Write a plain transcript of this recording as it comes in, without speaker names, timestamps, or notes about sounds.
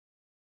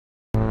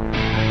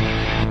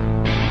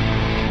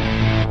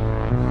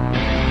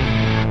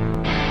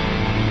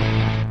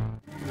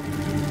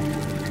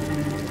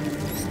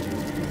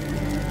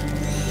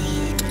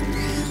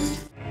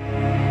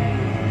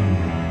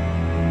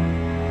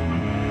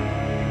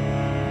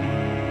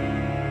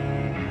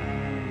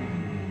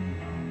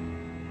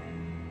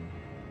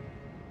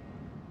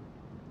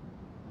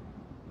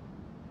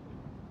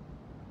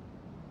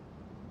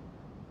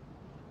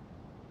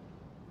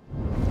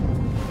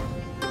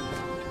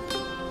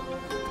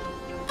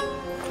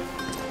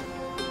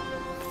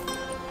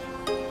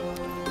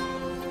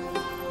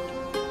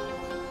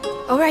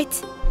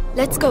Alright,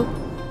 let's go.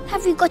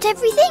 Have we got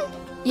everything?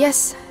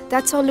 Yes,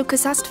 that's all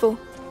Lucas asked for.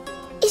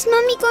 Is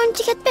Mummy going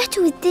to get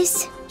better with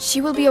this?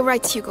 She will be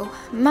alright, Hugo.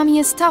 Mummy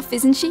is tough,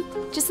 isn't she?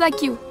 Just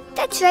like you.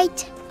 That's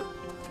right.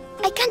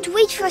 I can't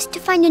wait for us to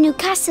find a new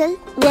castle.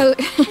 Well,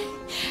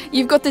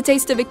 you've got the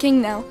taste of a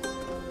king now.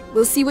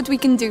 We'll see what we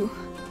can do.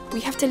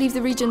 We have to leave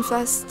the region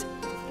first.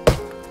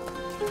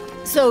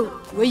 So,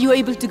 were you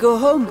able to go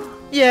home?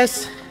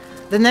 Yes.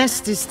 The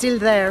nest is still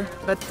there,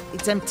 but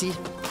it's empty.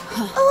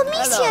 Oh,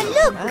 Amicia,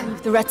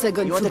 look! The rats are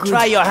going You for want to good.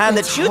 try your hand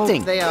at Let's hope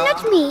shooting? they are.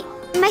 Not me.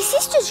 My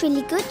sister's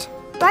really good.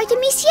 Right,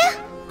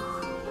 Amicia?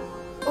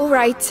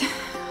 Alright,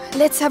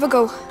 let's have a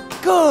go.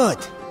 Good,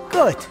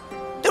 good.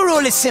 The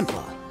rule is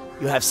simple.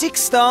 You have 6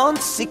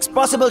 stones, 6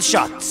 possible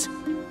shots.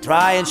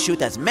 Try and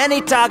shoot as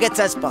many targets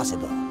as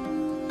possible.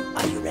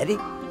 Are you ready?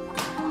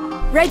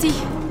 Ready.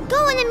 Go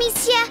on,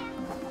 Amicia!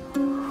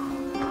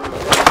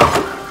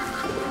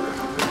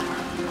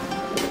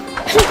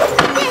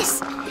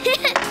 This!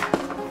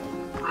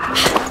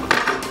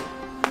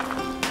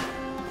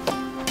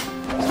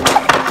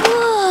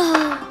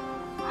 Whoa!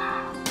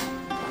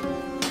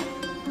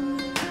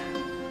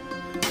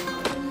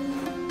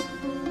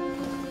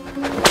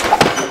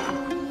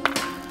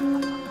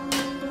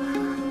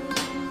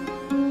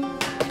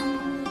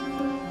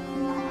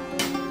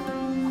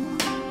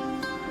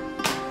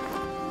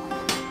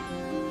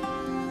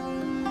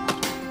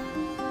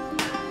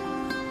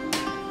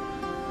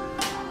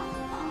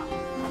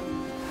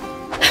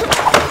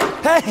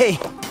 Hey,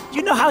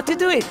 you know how to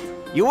do it.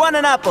 You won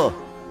an apple.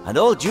 And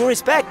all due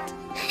respect.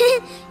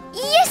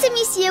 Yes,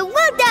 Amicia,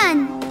 well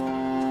done!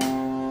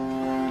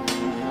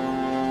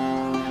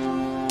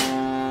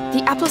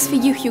 The apple's for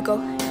you, Hugo.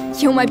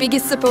 You're my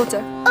biggest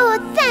supporter. Oh,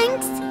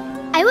 thanks!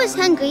 I was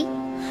hungry.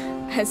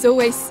 As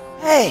always.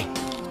 Hey,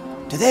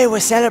 today we're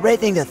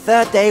celebrating the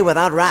 3rd day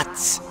without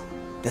rats.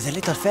 There's a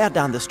little fair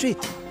down the street.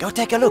 Go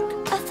take a look.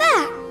 A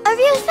fair? A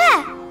real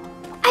fair?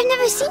 I've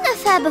never seen a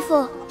fair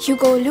before.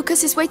 Hugo,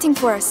 Lucas is waiting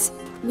for us.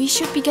 We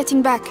should be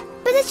getting back.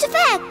 But it's a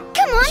fair!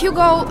 Come on!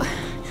 Hugo!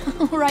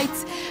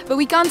 Alright, but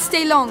we can't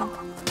stay long.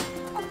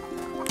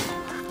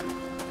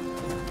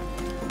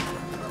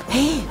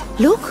 Hey,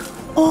 look!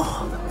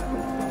 Oh,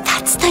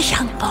 that's the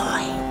young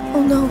boy.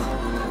 Oh no.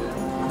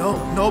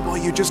 No, boy,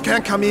 you just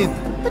can't come in.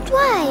 But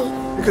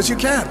why? Because you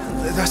can't.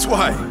 That's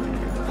why.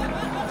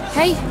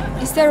 Hey,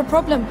 is there a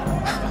problem?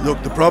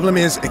 Look, the problem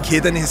is a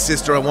kid and his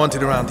sister are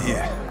wanted around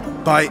here.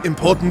 By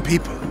important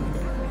people.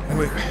 And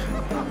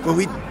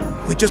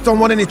we just don't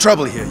want any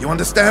trouble here, you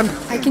understand?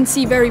 I can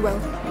see very well.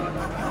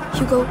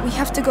 Hugo, we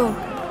have to go.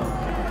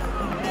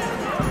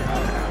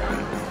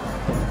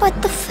 But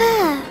the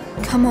fair...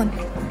 Come on.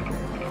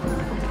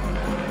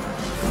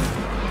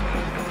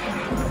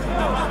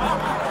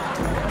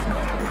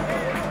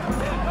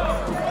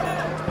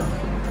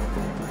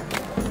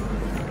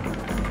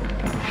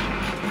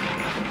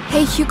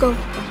 Hey, Hugo.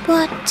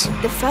 What?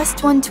 The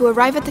first one to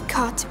arrive at the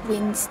cart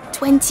wins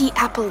 20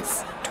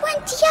 apples.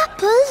 20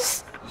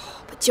 apples?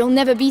 But you'll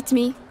never beat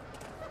me.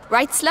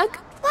 Right, Slug?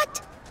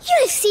 What?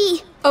 You'll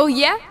see. Oh,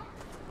 yeah?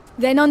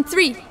 Then on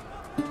 3.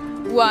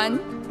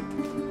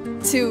 1,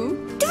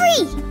 2... 3!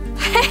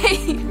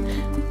 Hey!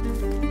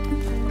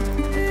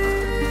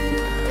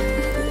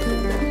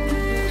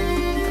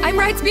 I'm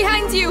right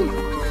behind you!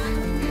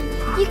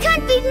 You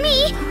can't beat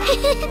me!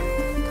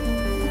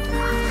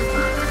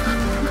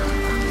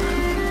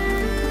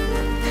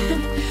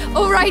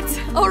 All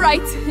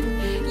right.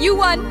 You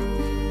won.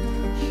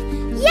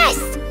 Yes!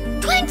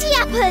 20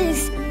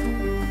 apples!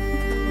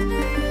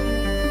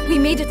 We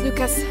made it,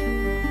 Lucas.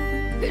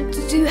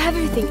 Do you have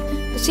everything?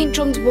 The St.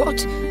 John's wort,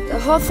 the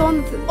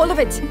hawthorn, all of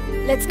it.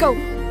 Let's go.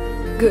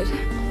 Good.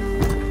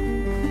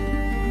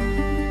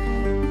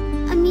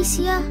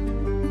 Amicia,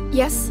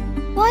 Yes?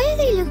 why are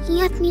they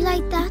looking at me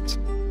like that?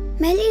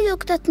 Melly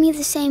looked at me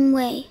the same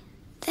way.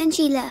 Then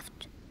she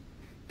left.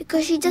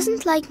 Because she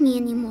doesn't like me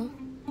anymore.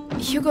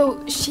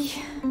 Hugo,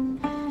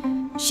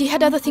 she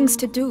had other things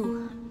to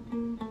do.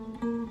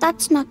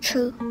 That's not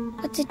true,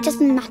 but it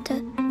doesn't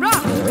matter.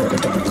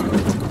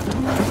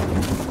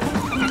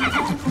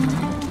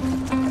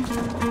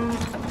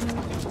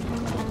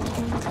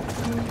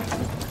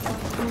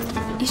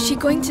 Is she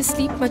going to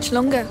sleep much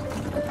longer?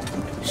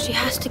 She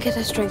has to get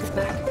her strength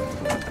back.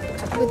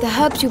 With the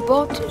herbs you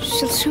bought,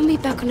 she'll soon be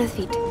back on her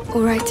feet.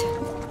 All right.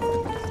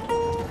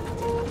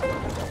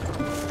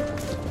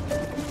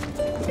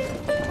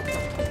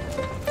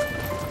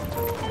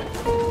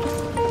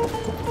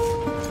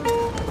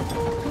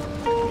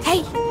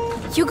 Hey,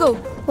 Hugo,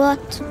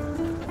 What?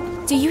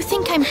 do you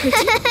think I'm pretty?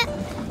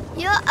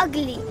 You're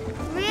ugly.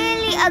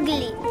 Really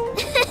ugly.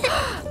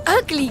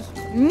 Ugly?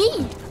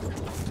 Me?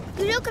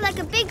 You look like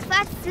a big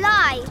fat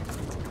fly.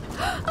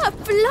 A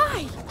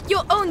fly?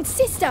 Your own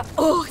sister?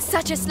 Oh,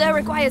 such a slur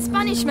requires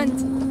punishment.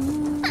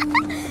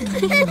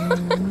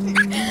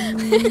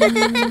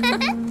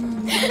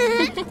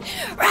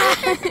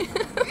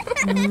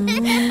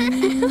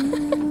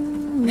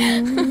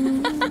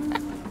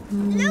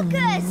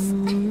 Lucas!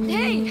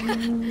 Hey!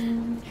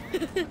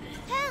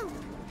 Help!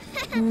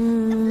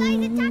 The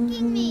fly's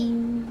attacking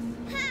me.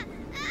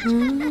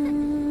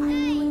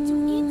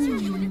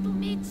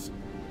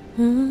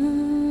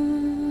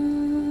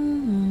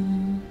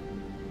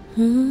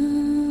 Hmm.